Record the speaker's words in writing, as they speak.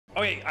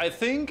Okay, I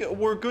think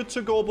we're good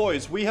to go,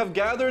 boys. We have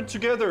gathered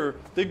together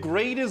the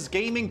greatest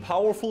gaming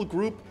powerful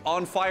group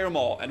on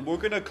Firemaw, and we're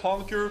gonna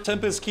conquer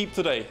Tempest Keep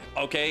today,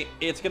 okay?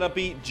 It's gonna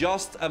be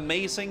just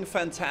amazing,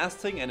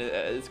 fantastic, and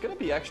it's gonna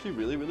be actually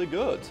really, really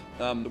good.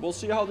 We'll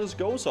see how this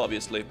goes,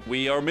 obviously.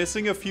 We are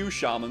missing a few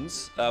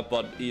shamans,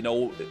 but, you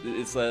know,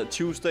 it's a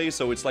Tuesday,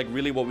 so it's like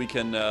really what we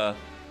can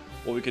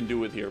do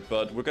with here.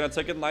 But we're gonna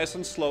take it nice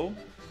and slow.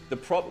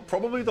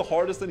 Probably the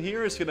hardest in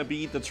here is gonna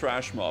be the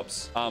trash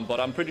mobs, but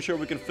I'm pretty sure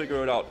we can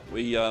figure it out.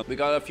 We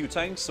got a few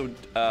tanks, so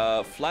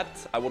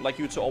Flat, I would like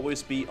you to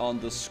always be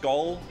on the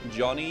skull.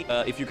 Johnny,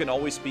 if you can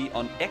always be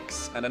on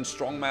X, and then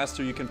Strong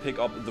Master, you can pick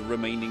up the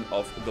remaining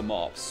of the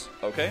mobs.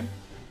 Okay,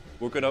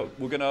 we're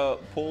gonna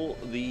pull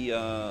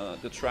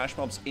the trash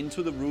mobs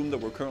into the room that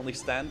we're currently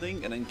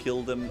standing, and then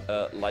kill them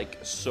like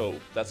so.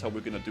 That's how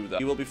we're gonna do that.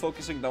 We will be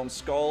focusing down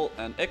skull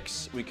and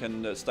X. We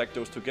can stack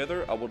those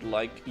together. I would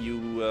like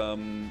you,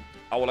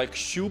 I would like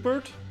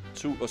Schubert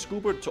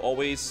to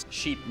always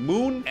sheet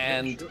moon,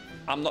 and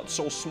I'm not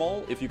so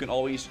small if you can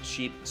always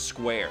sheet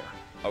square.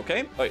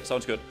 Okay, all right,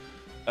 sounds good.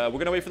 We're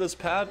gonna wait for this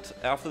pad.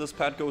 After this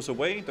pad goes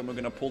away, then we're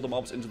gonna pull the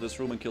mobs into this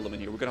room and kill them in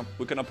here.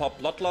 We're gonna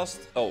pop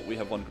Bloodlust. Oh, we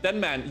have one.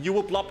 Then, man, you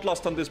will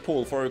Bloodlust on this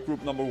pool for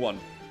group number 1.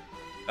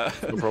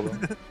 No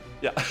problem.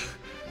 Yeah.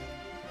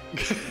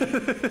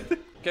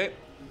 Okay.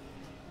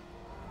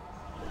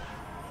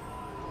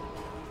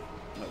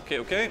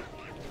 Okay.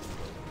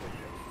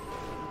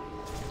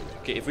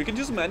 Okay, if we can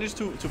just manage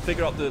to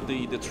figure out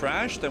the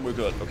trash, then we're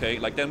good, okay?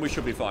 Like, then we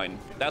should be fine.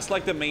 That's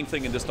like the main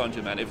thing in this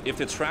dungeon, man. If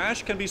the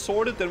trash can be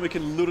sorted, then we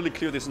can literally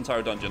clear this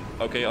entire dungeon,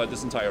 okay?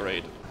 This entire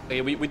raid.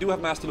 Okay, we do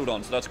have Master Loot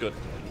on, so that's good.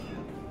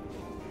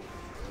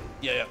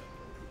 Yeah.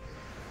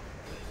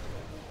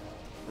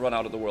 Run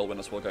out of the whirlwind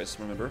as well, guys,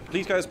 remember.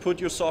 Please, guys, put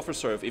your soft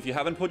reserve. If you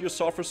haven't put your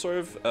soft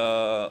reserve,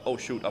 oh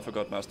shoot, I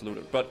forgot Master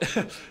Looter. But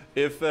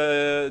if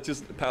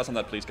just pass on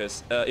that, please,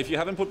 guys. If you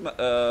haven't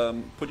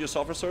put your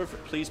soft reserve,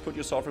 please put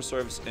your soft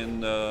reserves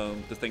in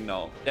the thing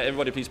now. Yeah,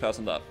 everybody, please pass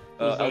on that.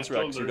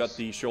 Alterax, you got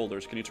the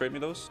shoulders. Can you trade me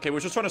those? Okay,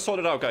 we're just trying to sort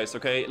it out, guys.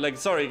 Okay, like,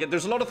 sorry,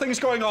 there's a lot of things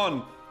going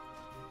on.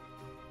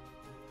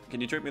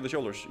 Can you trade me the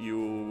shoulders?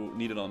 You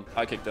need it on.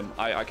 I kicked them.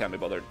 I can't be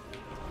bothered.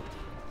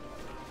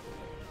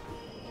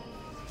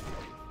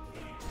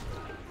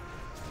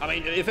 I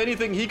mean, if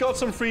anything, he got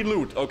some free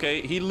loot,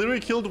 okay? He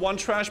literally killed one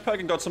trash pack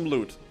and got some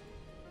loot.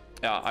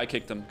 Yeah, I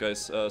kicked him,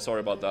 guys.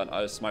 Sorry about that.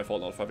 It's my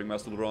fault not having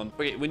Master Loot on.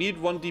 Okay, we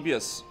need 1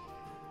 DPS.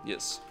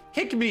 Yes.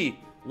 Kick me!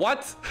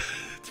 What?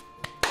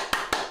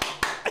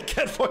 I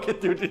can't fucking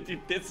do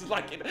this. Is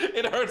like,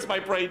 it hurts my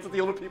brain to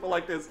deal with people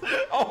like this.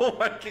 Oh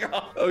my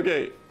god.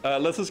 Okay,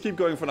 let's just keep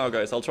going for now,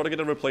 guys. I'll try to get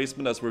a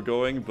replacement as we're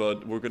going,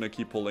 but we're gonna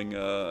keep pulling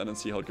and then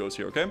see how it goes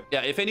here, okay?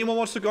 Yeah, if anyone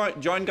wants to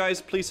join,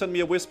 guys, please send me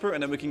a whisper,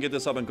 and then we can get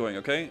this up and going,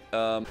 okay?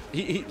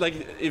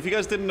 Like, if you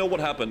guys didn't know what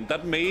happened,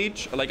 that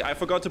mage, like, I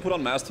forgot to put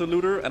on Master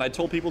Looter, and I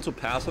told people to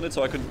pass on it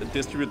so I could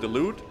distribute the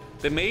loot.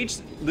 The mage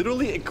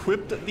literally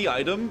equipped the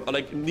item,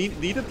 like,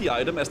 needed the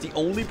item as the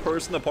only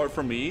person apart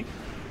from me.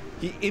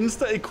 He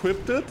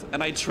insta-equipped it,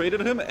 and I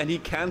traded him, and he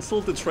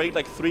canceled the trade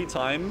like 3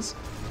 times.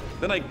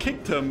 Then I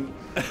kicked him,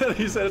 and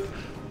he said,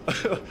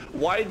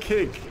 why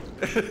kick?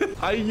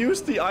 I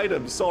used the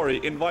item,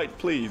 sorry, invite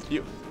please.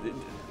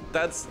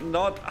 That's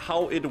not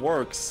how it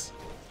works.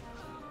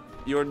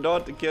 You're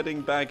not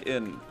getting back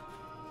in.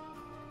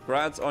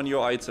 Grats on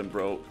your item,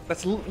 bro.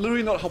 That's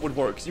literally not how it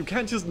works. You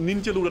can't just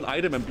ninja loot an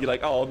item and be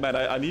like, oh man,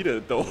 I need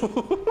it though.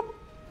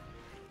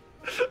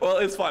 Well,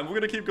 it's fine, we're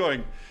gonna keep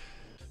going.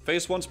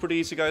 Phase 1's pretty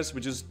easy, guys.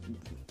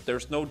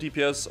 There's no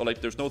DPS, or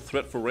like, there's no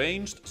threat for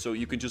ranged, so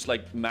you can just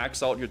like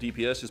max out your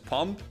DPS, just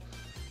pump.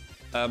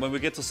 When we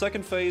get to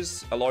second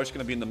phase, Alar's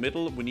gonna be in the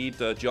middle. We need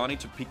Johnny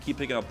to keep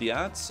picking up the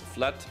ads.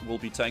 Flat will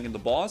be tanking the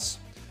boss.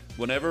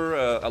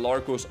 Whenever Alar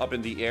goes up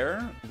in the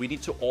air, we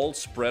need to all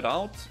spread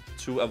out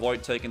to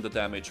avoid taking the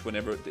damage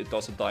whenever it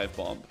does a dive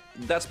bomb.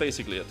 That's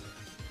basically it.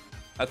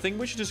 I think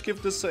we should just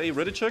give this a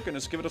ready check and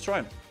just give it a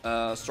try.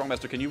 Strong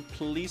Master, can you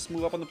please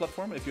move up on the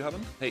platform if you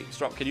haven't? Hey,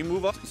 Strong, can you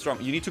move up?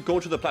 Strong, you need to go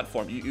to the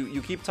platform.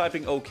 You keep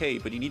typing okay,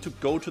 but you need to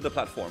go to the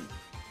platform.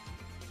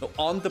 No,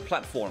 on the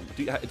platform.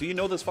 Do you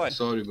know this fight?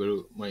 Sorry,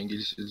 bro. My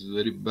English is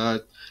very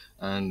bad,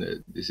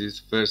 and this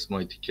is first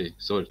my TK.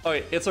 Sorry.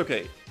 Okay, it's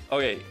okay.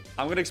 Okay,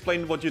 I'm gonna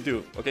explain what you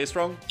do. Okay,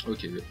 Strong?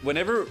 Okay. Good.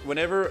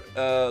 Whenever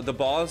the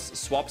boss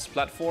swaps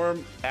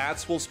platform,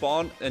 ads will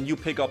spawn, and you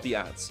pick up the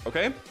ads.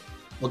 Okay?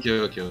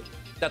 Okay.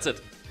 That's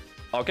it.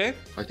 Okay?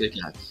 I take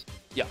ads.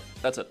 Yeah,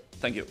 that's it.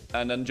 Thank you.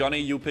 And then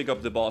Johnny, you pick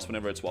up the boss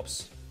whenever it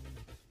swaps.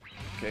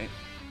 Okay.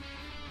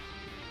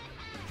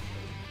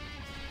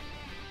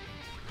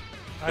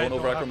 Don't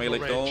over aggro melee.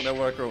 Don't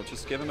over aggro.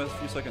 Just give him a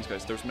few seconds,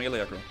 guys. There's melee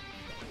aggro.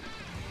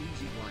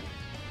 Easy one.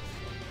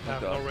 I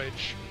have no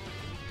rage.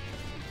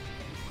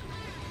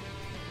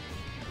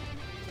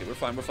 Okay, we're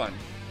fine.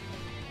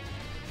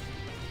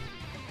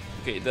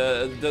 Okay,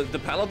 the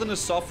paladin is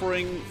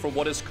suffering from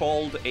what is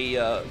called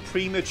a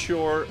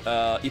premature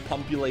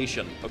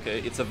epumpulation. Okay,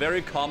 it's a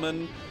very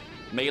common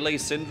melee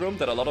syndrome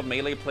that a lot of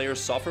melee players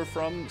suffer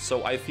from,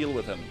 so I feel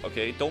with him.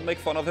 Okay, don't make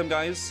fun of him,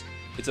 guys.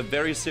 It's a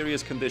very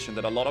serious condition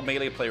that a lot of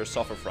melee players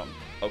suffer from,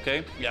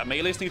 okay? Yeah,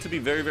 melees need to be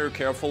very, very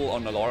careful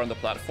on Alara and the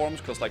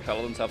platforms, because like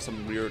paladins have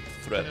some weird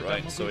threat,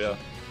 right? So yeah.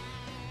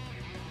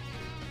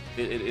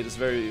 It is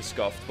very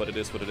scuffed, but it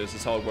is what it is.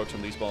 It's how it works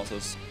on these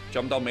bosses.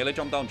 Jump down, melee,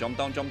 jump down, jump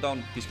down, jump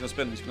down. He's gonna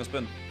spin, he's gonna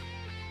spin.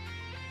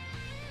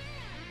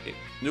 Okay.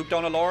 Nuke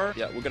down Alara.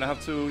 Yeah, we're gonna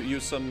have to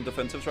use some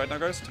defensives right now,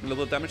 guys. Took a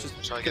little bit of damage. Just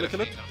kill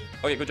it.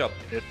 Okay, good job.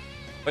 Yep.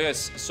 Okay,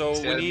 guys, so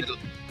we need...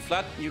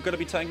 Flat, you're gonna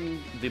be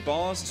tanking the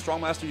boss.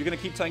 Strongmaster, you're gonna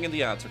keep tanking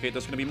the ads, okay?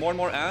 There's gonna be more and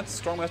more ads.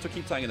 Strongmaster,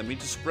 keep tanking them. We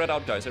need to spread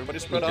out, guys. Everybody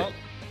spread out.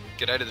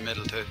 Get out of the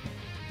middle, too.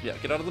 Yeah,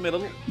 get out of the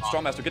middle.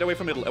 Strongmaster, get away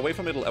from middle, away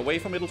from middle, away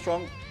from middle,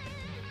 strong.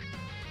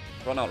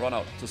 Run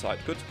out, to side.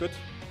 Good, good.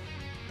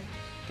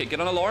 Okay, get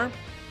on a lore.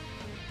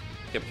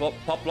 Okay,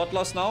 pop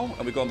Bloodlust now,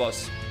 and we go on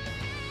boss.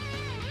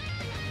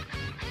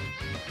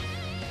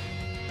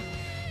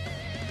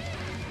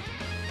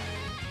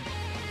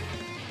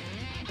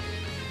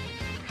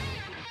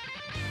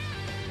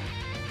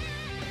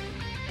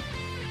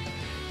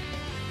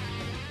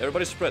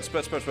 Everybody spread.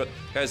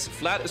 Guys,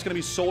 Flat is going to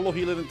be solo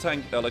healing and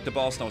tank, like the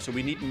boss now, so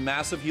we need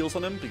massive heals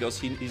on him, because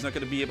he's not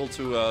going to be able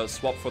to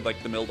swap for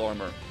like the milled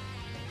armor.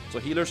 So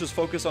healers just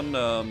focus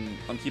on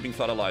keeping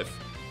Flat alive.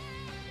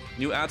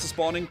 New ads are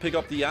spawning, pick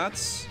up the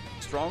ads,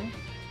 strong,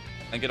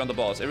 and get on the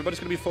boss. Everybody's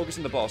going to be focused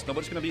on the boss,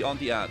 nobody's going to be on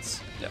the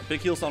ads. Yeah, big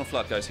heals down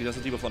Flat, guys, he has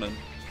a debuff on him.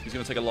 He's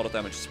going to take a lot of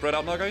damage. Spread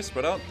out now, guys,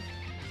 spread out.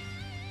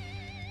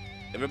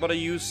 Everybody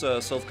use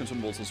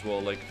self-consumables as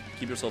well, like,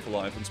 keep yourself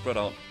alive and spread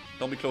out.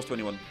 Don't be close to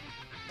anyone.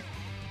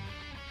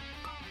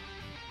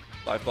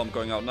 Dive bomb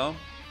going out now.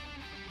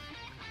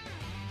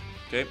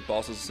 Okay,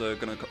 boss is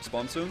gonna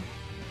spawn soon.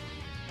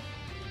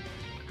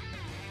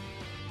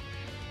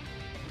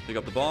 Pick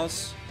up the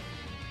boss.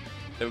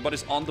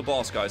 Everybody's on the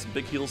boss, guys.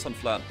 Big heals on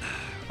Flat.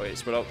 Okay,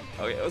 spread out.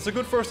 Okay, it was a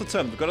good first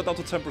attempt. We got it down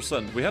to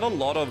 10%. We had a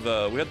lot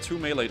of, we had 2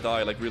 melee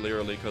die like really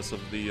early because of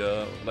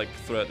the like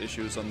threat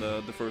issues on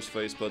the first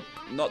phase, but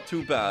not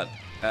too bad.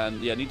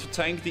 And yeah, need to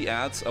tank the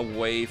ads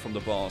away from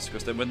the boss,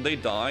 because then when they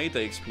die,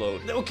 they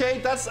explode. Okay,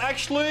 that's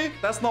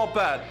not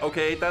bad.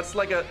 Okay, that's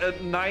like a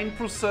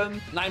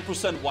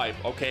 9%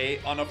 wipe.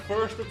 Okay, on a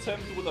first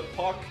attempt with a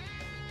puck,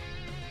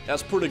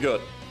 that's pretty good.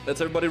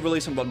 Let's everybody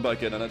release and run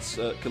back in, and let's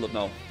kill it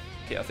now.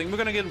 Okay, I think we're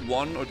gonna get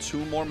 1 or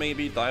 2 more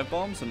maybe dive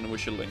bombs, and then we're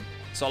shielding.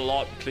 It's a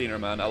lot cleaner,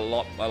 man. A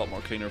lot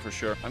more cleaner for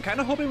sure. I'm kind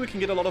of hoping we can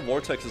get a lot of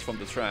vortexes from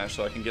the trash,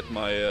 so I can get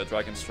my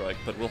Dragon Strike,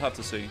 but we'll have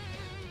to see.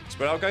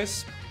 Spread out,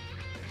 guys.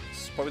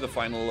 Probably the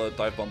final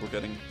dive bomb we're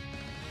getting.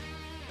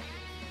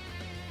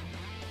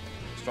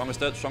 Strongest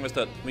dead, strongest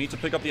dead. We need to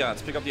pick up the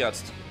ads,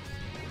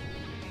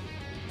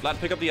 Flat,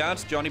 pick up the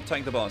ads, Johnny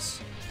tank the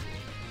boss.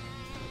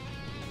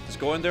 Just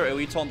go in there,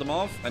 AoE taunt them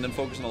off, and then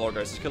focus on the lore,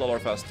 guys. Just kill the lore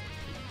fast.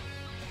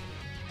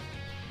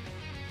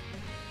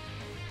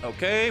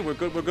 Okay, we're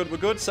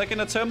good.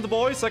 Second attempt,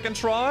 boys, second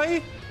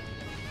try.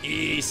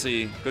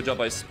 Easy. Good job,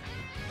 guys.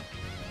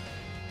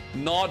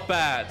 Not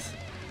bad.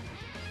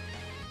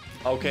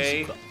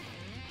 Okay.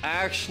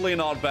 Actually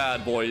not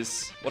bad,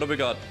 boys. What have we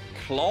got?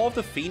 Claw of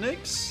the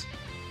Phoenix,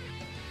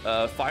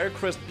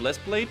 Firecrest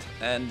Blessblade,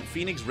 and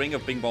Phoenix Ring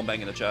of Bing Bong Bang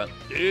in the chat.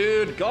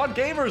 Dude, God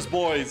Gamers,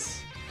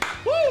 boys!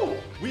 Woo!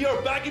 We are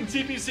back in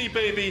TBC,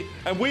 baby,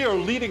 and we are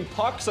leading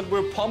pucks, and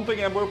we're pumping,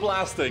 and we're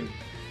blasting.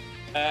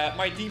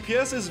 My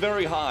DPS is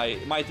very high.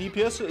 My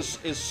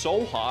DPS is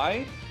so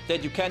high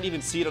that you can't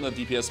even see it on the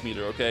DPS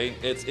meter, okay?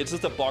 It's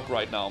just a bug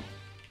right now.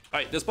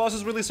 Alright, this boss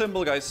is really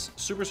simple, guys.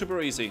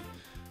 Super easy.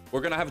 We're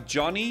gonna have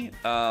Johnny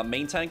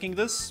main tanking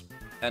this,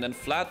 and then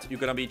Flat, you're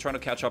gonna be trying to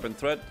catch up in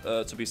threat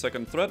to be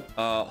second threat.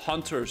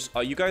 Hunters,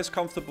 are you guys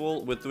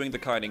comfortable with doing the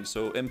kiting?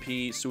 So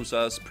MP,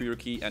 Susas,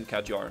 Puriki, and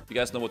Kadjar. You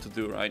guys know what to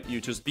do, right? You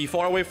just be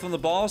far away from the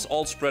boss,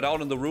 all spread out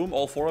in the room,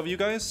 all 4 of you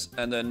guys,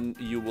 and then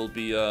you will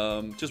be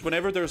just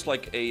whenever there's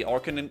like a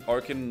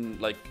Arcan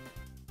like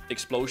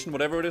explosion,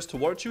 whatever it is,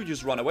 towards you,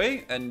 just run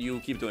away, and you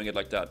keep doing it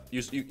like that.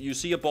 You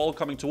see a ball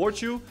coming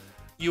towards you,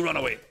 you run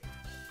away.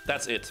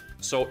 That's it.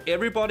 So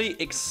everybody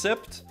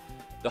except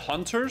the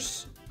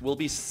hunters will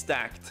be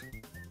stacked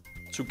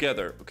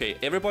together. Okay,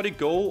 everybody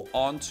go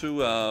onto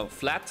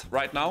Flat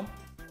right now.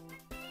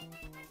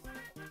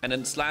 And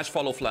then slash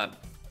follow Flat.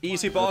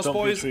 Easy boss,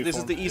 boys. This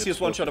is the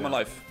easiest one shot of my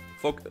life.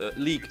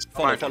 League.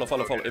 Follow.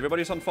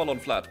 Everybody's on follow on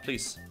Flat,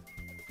 please.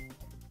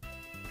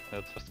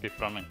 Let's just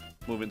keep running.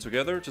 Moving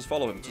together. Just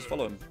follow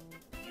him.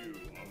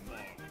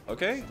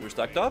 Okay, we're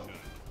stacked up.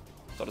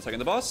 Start attacking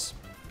the boss.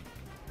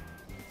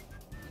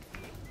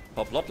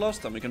 Pop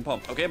Bloodlust, and we can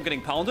pump. Okay, I'm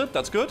getting pounded.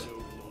 That's good.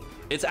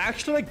 It's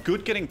actually like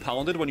good getting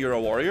pounded when you're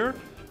a warrior,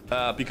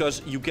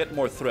 because you get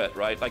more threat,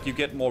 right? Like you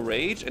get more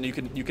rage, and you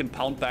can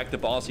pound back the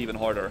boss even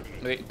harder.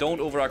 Okay, don't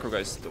over aggro,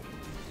 guys.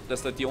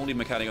 That's like the only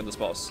mechanic on this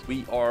boss.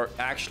 We are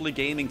actually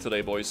gaming today,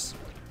 boys.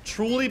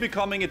 Truly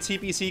becoming a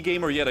TBC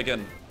gamer yet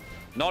again.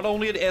 Not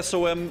only at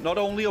SOM, not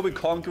only are we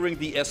conquering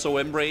the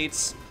SOM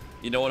raids,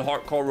 you know, in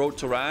Hardcore Road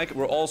to Rag,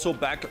 we're also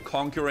back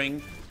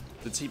conquering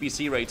the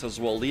TBC raids as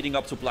well, leading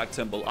up to Black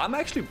Temple. I'm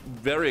actually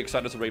very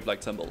excited to raid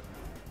Black Temple.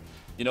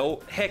 You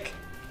know, heck,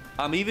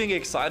 I'm even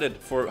excited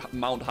for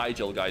Mount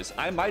Hyjal, guys.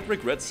 I might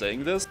regret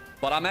saying this,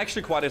 but I'm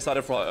actually quite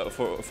excited for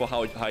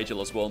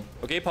Hyjal as well.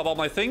 Okay, pop all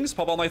my things,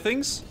 pop all my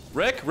things.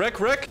 Wreck.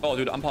 Oh,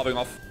 dude, I'm popping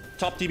off.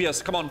 Top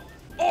DPS, come on.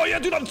 Oh, yeah,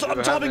 dude, I'm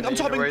topping.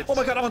 Oh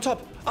my god, I'm on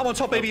top. I'm on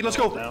top, baby. Let's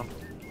go.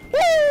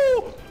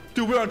 Woo!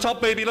 Dude, we're on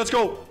top, baby. Let's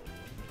go.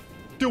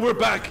 Dude, we're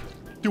back.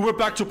 Dude, we're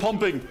back to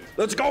pumping.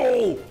 Let's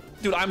go.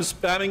 Dude, I'm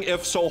spamming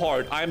F so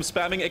hard. I am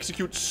spamming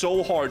execute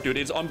so hard, dude.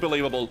 It's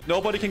unbelievable.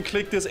 Nobody can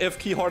click this F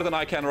key harder than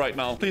I can right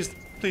now. Please,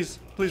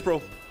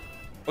 bro.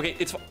 Okay,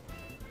 it's...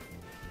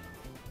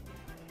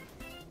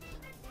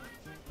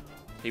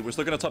 Hey, we're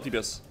still gonna top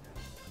DPS.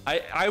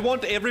 I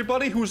want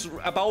everybody who's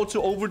about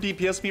to over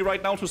DPS me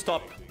right now to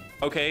stop.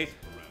 Okay?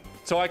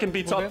 So I can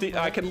be top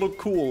I can look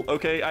cool,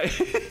 okay?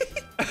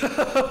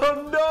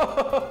 Oh,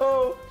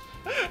 no!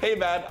 Hey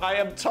man, I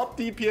am top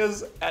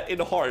DPS in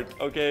heart,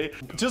 okay?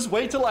 Just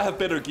wait till I have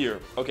better gear,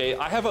 okay?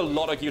 I have a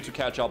lot of gear to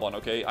catch up on,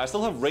 okay? I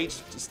still have Rage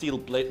Steel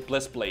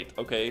Blessed Blade,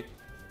 okay?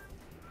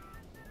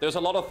 There's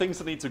a lot of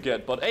things I need to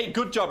get, but hey,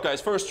 good job,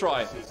 guys. First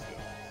try.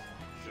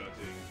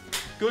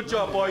 Good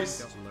job,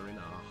 boys.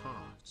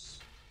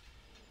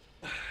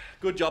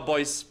 Good job,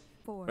 boys.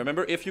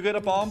 Remember, if you get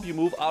a bomb, you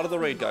move out of the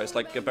raid, guys,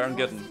 like Baron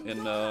Geddon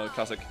in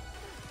Classic.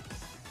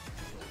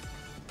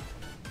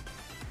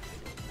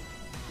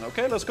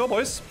 Okay, let's go,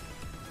 boys.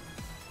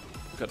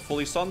 Got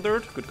fully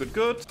sundered.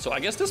 Good. So I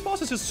guess this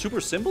boss is just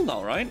super simple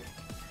now, right?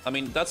 I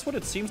mean, that's what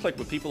it seems like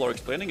when people are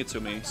explaining it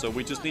to me. So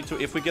we just need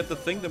to, if we get the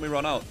thing, then we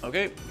run out.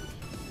 Okay.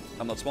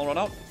 I'm not small, run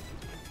out.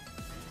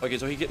 Okay,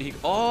 so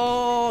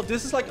oh,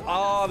 this is like,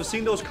 I've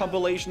seen those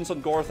compilations on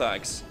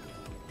Gorthax.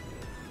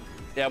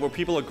 Yeah, where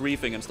people are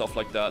griefing and stuff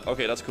like that.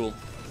 Okay, that's cool.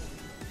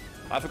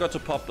 I forgot to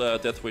pop the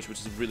Death Wish,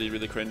 which is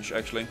really cringe,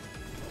 actually.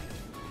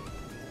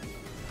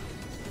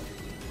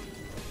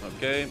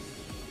 Okay.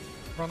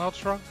 Run out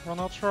strong. Run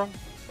out. Strong,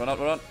 run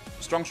out.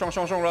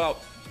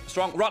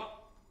 Strong, run!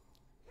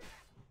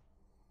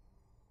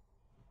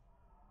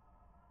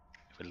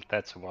 Well,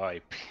 that's a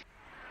wipe.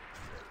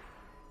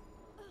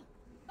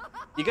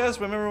 You guys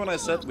remember when I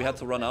said we had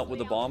to run out with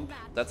the bomb?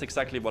 That's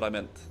exactly what I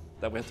meant.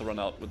 That we had to run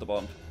out with the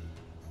bomb.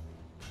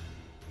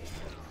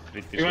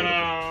 You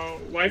wanna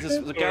wipe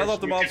it? Gather up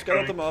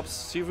the mobs,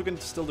 see if we can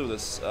still do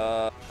this.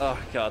 Oh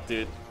god,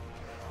 dude.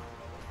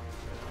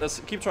 Let's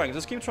keep trying,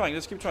 just keep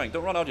trying.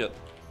 Don't run out yet.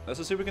 Let's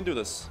just see if we can do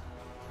this.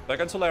 Back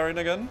on Solarian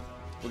again.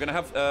 We're gonna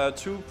have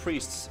 2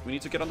 priests. We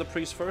need to get on the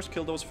priests first,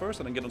 kill those first,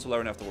 and then get on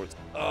Solarian afterwards.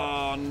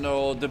 Oh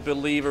no, the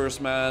believers,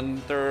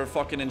 man. They're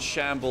fucking in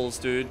shambles,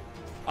 dude.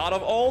 Out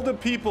of all the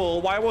people,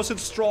 why was it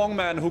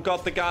Strongman who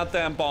got the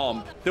goddamn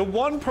bomb? The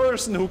one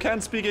person who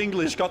can't speak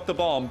English got the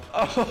bomb.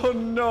 Oh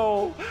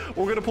no.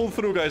 We're gonna pull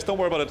through, guys. Don't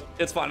worry about it.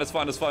 It's fine.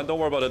 Don't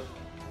worry about it.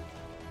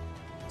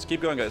 Let's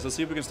keep going, guys. Let's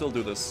see if we can still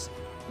do this.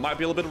 Might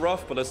be a little bit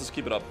rough, but let's just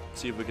keep it up.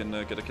 See if we can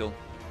get a kill.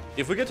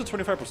 If we get to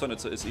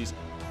 25%, it's easy.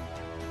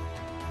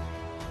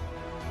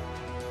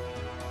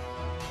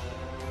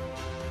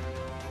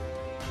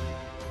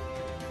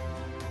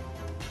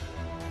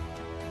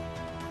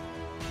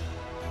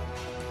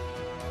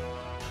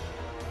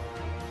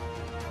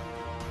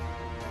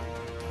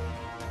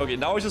 Okay,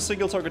 now it's just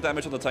single target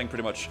damage on the tank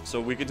pretty much. So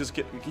we can just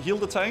heal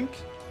the tank,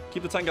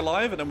 keep the tank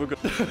alive, and then we're good.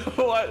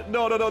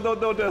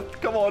 No,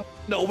 death. Come on.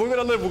 No, we're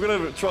gonna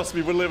live. Trust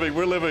me, we're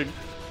living.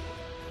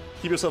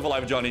 Keep yourself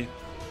alive, Johnny.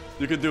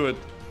 You can do it.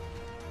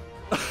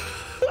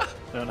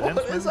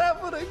 What is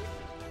happening?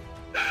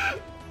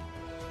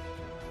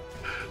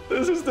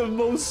 This is the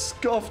most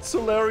scuffed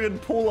Solarian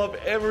pull I've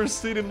ever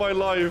seen in my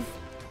life.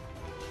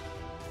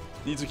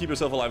 You need to keep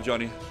yourself alive,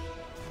 Johnny.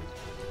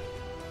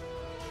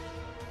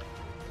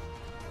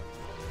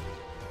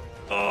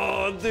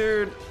 Oh,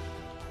 dude.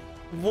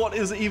 What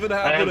is even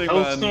happening, man?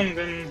 I have health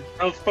and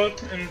health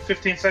pot in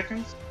 15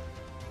 seconds.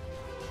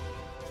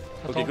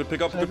 Okay, good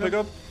pickup.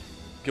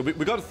 Okay,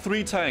 we got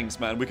 3 tanks,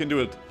 man. We can do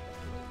it.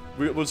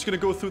 We're just gonna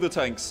go through the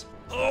tanks.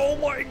 Oh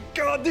my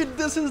god, dude.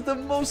 This is the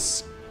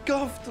most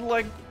scuffed,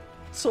 like,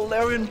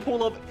 Solarian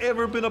pull I've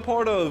ever been a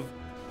part of.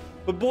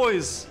 But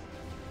boys,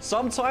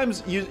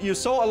 sometimes you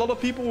saw a lot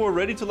of people were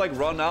ready to, like,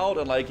 run out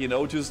and, like, you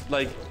know, just,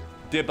 like,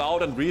 dip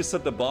out and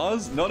reset the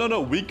boss. No.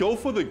 We go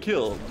for the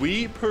kill.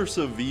 We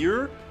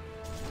persevere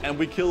and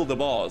we kill the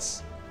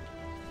boss.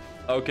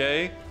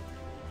 Okay?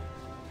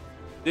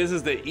 This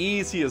is the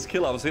easiest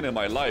kill I've seen in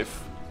my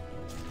life.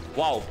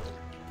 Wow.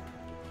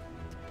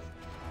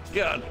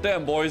 God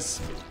damn,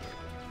 boys.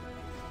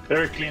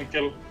 Very clean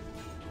kill.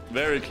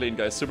 Very clean,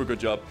 guys. Super good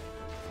job.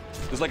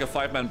 It's like a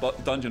 5-man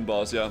dungeon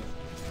boss, yeah.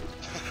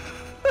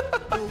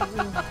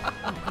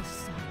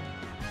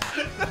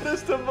 That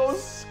is the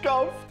most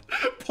scuffed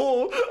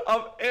pull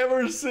I've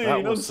ever seen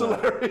on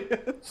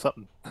Solarian.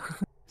 Something.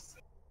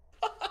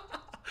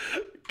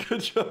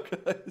 Good job,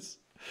 guys.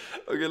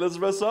 Okay, let's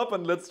rest up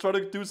and let's try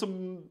to do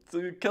some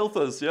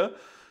Kelthas, yeah?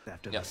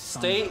 Yeah,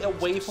 stay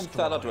away from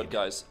Thanatot,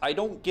 guys. I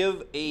don't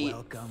give a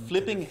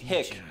flipping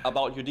heck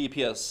about your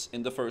DPS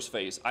in the first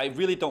phase. I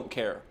really don't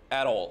care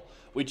at all.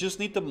 We just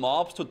need the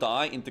mobs to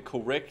die in the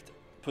correct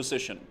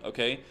position,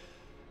 okay?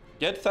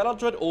 Get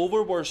Thaladred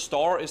over where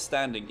Star is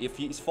standing. If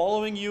he's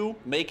following you,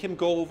 make him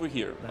go over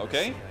here,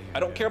 okay?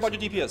 I don't care about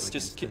your DPS.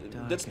 Just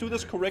let's do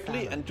this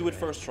correctly and do it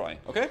first try,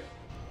 okay?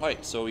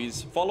 Alright, so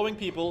he's following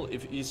people.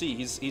 If you see,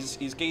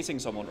 he's gazing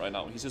someone right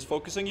now. He's just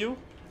focusing you.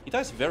 He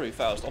dies very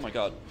fast. Oh my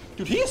god.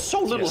 Dude, he has so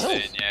little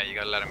health. Yeah, you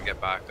gotta let him get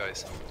back,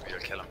 guys. You'll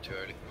kill him too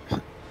early.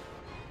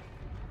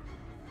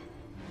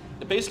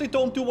 Basically,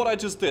 don't do what I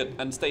just did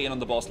and stay in on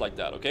the boss like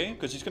that, okay?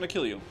 Because he's gonna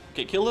kill you.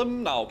 Okay, kill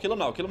him now. Kill him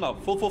now. Kill him now.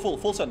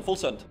 Full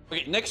send.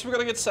 Okay, next we're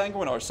gonna get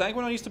Sanguinar.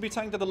 Sanguinar needs to be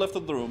tanked at the left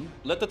of the room.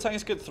 Let the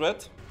tanks get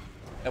threat,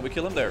 and we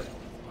kill him there.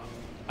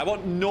 I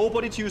want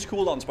nobody to use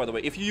cooldowns, by the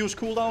way. If you use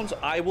cooldowns,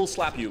 I will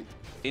slap you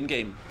in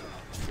game.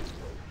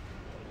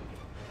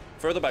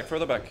 Further back.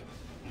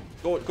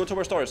 Go to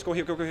where Star is. Go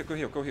here.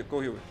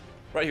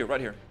 Right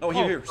here. No,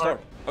 here, Star.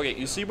 Okay,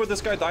 you see where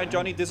this guy died,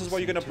 Johnny? This is where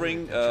you're gonna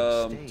bring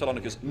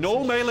Telonicus.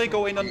 No melee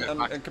go in on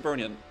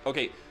Capernian.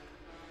 Okay,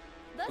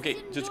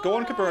 just go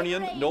on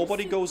Capernian.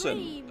 Nobody goes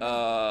in.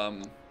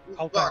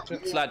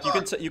 Flat,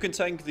 you can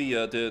tank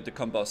the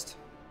combust.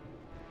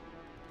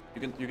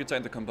 You can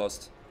tank the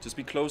combust. Just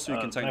be close so you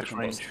can tank the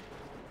combust.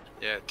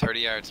 Yeah, 30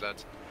 yards,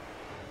 lads.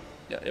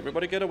 Yeah,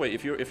 everybody get away.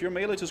 If you're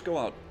melee, just go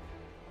out.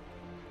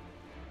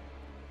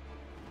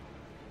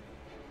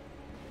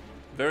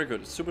 Very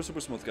good. Super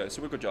smooth, guys.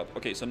 Super good job.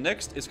 Okay, so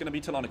next is going to be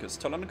Telonicus.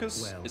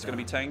 Telonicus is going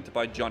to be tanked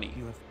by Johnny.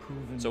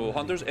 So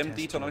Hunters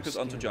MD Telonicus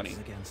onto Johnny.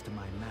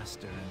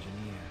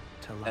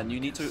 And you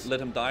need to let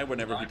him die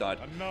whenever he died.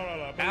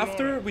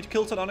 After we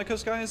kill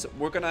Telonicus, guys,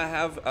 we're going to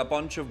have a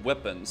bunch of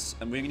weapons.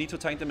 And we need to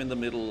tank them in the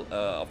middle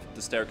of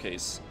the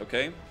staircase,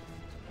 okay?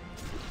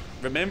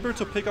 Remember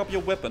to pick up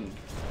your weapon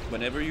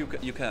whenever you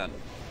can.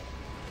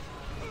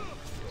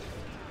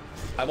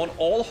 I want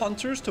all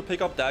Hunters to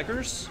pick up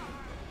daggers.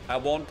 I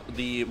want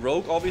the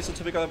rogue obviously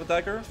to pick up a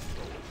dagger.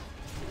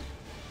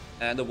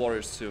 And the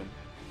warriors too.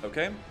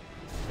 Okay?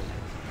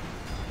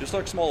 Just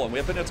like small one. We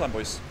have plenty of time,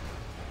 boys.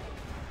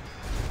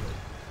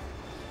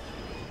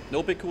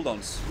 No big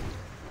cooldowns.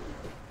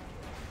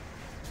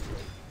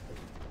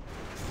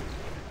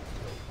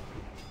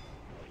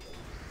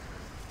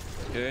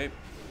 Okay.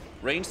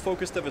 Ranged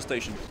focus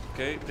devastation.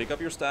 Okay, pick up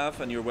your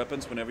staff and your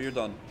weapons whenever you're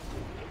done.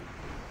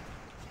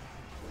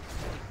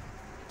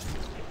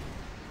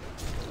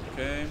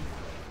 Okay.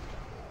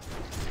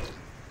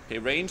 Okay,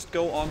 ranged,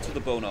 go on to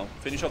the bow now.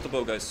 Finish off the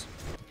bow, guys.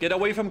 Get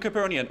away from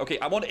Capernian. Okay,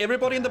 I want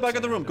everybody in the back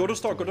of the room. Go to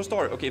Star, go to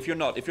Star. Okay, if you're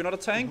not a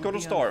tank, go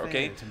to Star,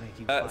 okay?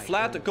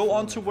 Flat, go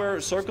on to where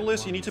Circle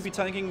is. You need to be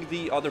tanking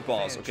the other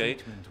boss, okay?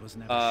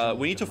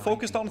 We need to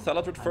focus down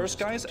Thaladred first,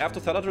 guys. After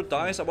Thaladred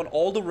dies, I want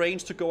all the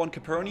range to go on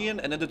Capernian,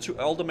 and then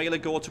all the melee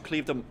go to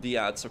cleave the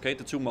ads, okay?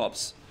 The two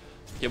mobs.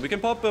 Yeah, we can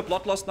pop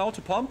Bloodlust now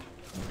to pump.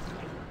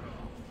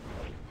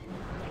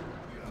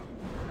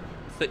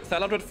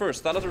 Thaladred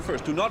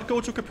first. Do not go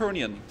to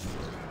Capernian.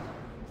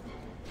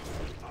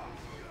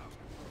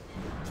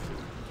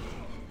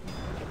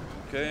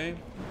 Okay.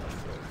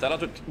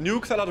 Thaladred.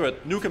 Nuke Thaladred.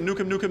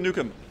 Nuke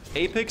him.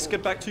 Apex,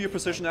 get back to your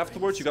position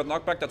afterwards. You got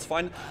knocked back, that's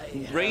fine.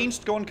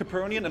 Ranged, go on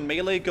Capernian, and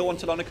melee, go on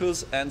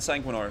Telonicus and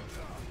Sanguinar.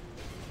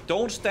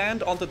 Don't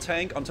stand on the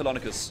tank on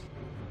Telonicus.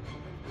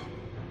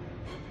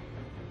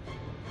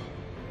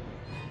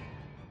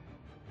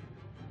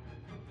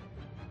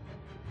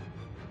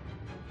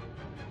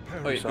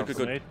 Okay,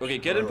 good. Okay,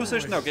 get in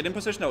position now.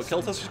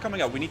 Kel'Thas is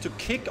coming out. We need to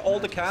kick all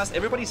the cast.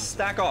 Everybody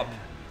stack up.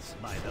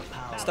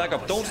 Stack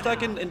up. Don't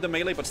stack in the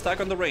melee, but stack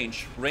on the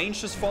range. Range,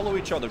 just follow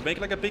each other. Make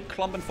like a big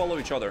clump and follow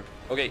each other.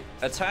 Okay,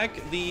 attack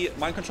the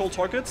mind control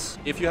targets.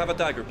 If you have a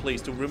dagger,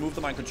 please, to remove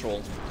the mind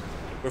control.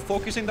 We're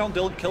focusing down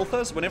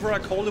Kel'Thas. Whenever I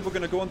call it, we're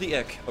gonna go on the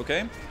Ek,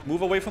 okay?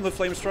 Move away from the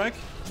flame strike.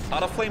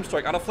 Out of flame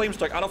strike.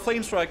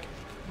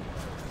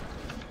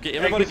 Okay,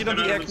 everybody get on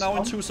the Ek now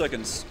in 2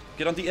 seconds.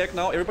 Get on the Ek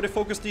now. Everybody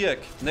focus the Ek.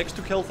 Next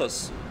to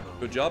Kel'Thas.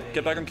 Good job.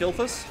 Get back on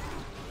Kel'Thas.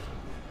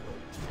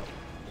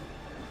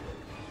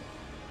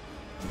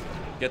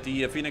 Get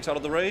the Phoenix out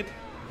of the raid.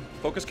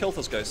 Focus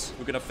Kel'Thas, guys.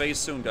 We're gonna phase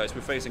soon, guys.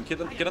 We're phasing.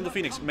 Get on the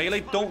Phoenix.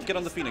 Melee, don't get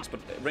on the Phoenix, but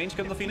range,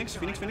 get on the Phoenix.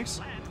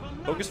 Phoenix.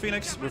 Focus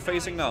Phoenix. We're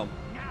phasing now.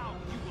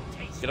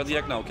 Get on the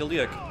Ek now. Kill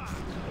the Ek.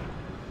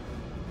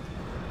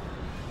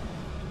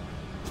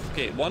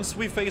 Okay, once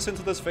we phase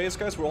into this phase,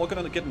 guys, we're all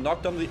gonna get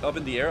knocked up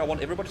in the air. I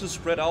want everybody to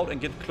spread out and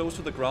get close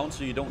to the ground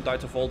so you don't die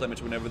to fall damage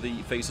whenever the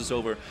phase is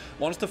over.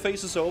 Once the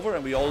phase is over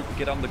and we all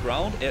get on the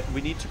ground,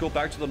 we need to go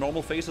back to the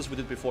normal phase as we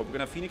did before. We're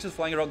gonna have Phoenixes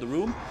flying around the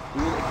room.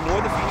 We will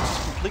ignore the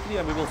Phoenixes completely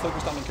and we will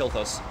focus down on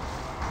Kel'Thas.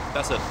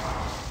 That's it.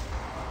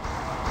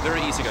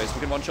 Very easy, guys. We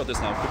can one-shot this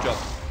now. Good job.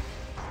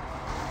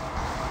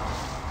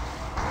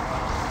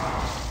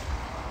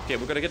 Okay,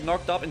 we're gonna get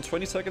knocked up in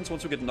 20 seconds.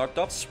 Once we get knocked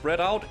up, spread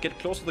out, get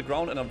close to the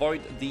ground, and avoid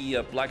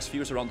the black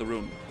spheres around the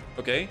room.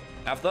 Okay?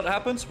 After that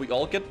happens, we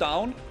all get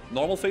down.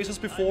 Normal phases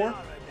before.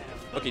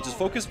 Okay, just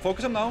focus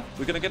him now.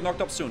 We're gonna get knocked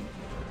up soon.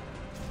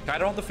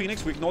 Kite around the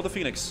Phoenix. We ignore the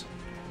Phoenix.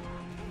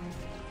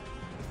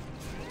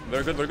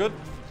 Very good.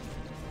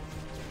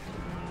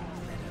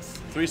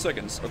 3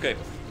 seconds. Okay.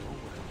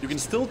 You can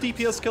still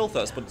DPS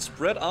Kel'Thas, but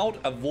spread out,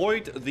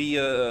 avoid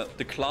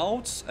the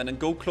clouds, and then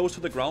go close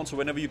to the ground. So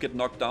whenever you get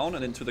knocked down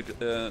and into the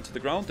to the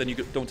ground, then you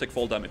don't take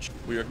fall damage.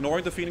 We're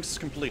ignoring the Phoenixes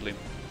completely,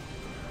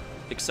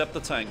 except the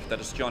tank.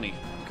 That is Johnny.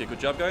 Okay, good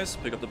job, guys.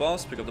 Pick up the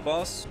boss. Pick up the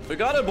boss. We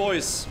got it,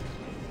 boys.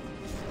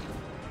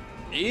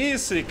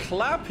 Easy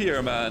clap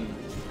here, man.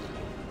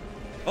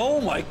 Oh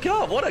my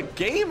god, what a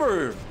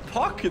gamer!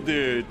 Puck,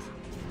 dude.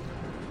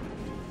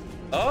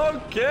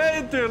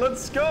 Okay, dude,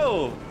 let's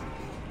go.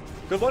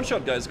 Good one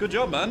shot, guys. Good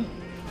job, man.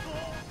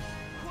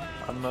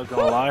 I'm not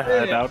gonna lie,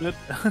 I doubt it.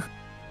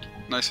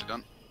 Nicely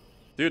done.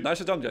 Dude,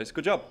 nicely done, guys.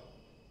 Good job.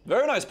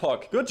 Very nice,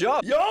 Puck. Good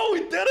job. Yo,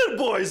 we did it,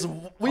 boys.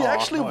 We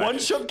actually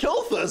one-shot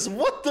Kel'Thas.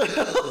 What the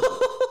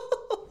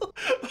hell?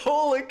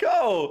 Holy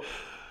cow.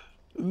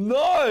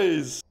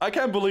 Nice. I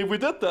can't believe we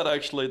did that,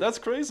 actually. That's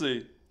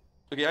crazy.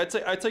 Okay,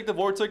 I take the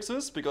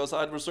vortexes because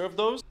I'd reserved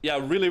those. Yeah,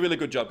 really, really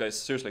good job, guys.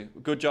 Seriously,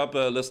 good job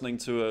listening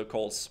to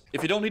calls.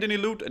 If you don't need any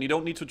loot and you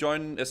don't need to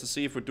join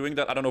SSC if we're doing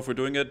that, I don't know if we're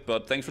doing it,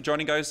 but thanks for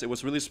joining, guys. It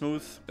was really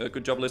smooth.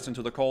 Good job listening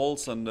to the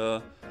calls and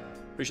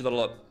appreciate that a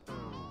lot.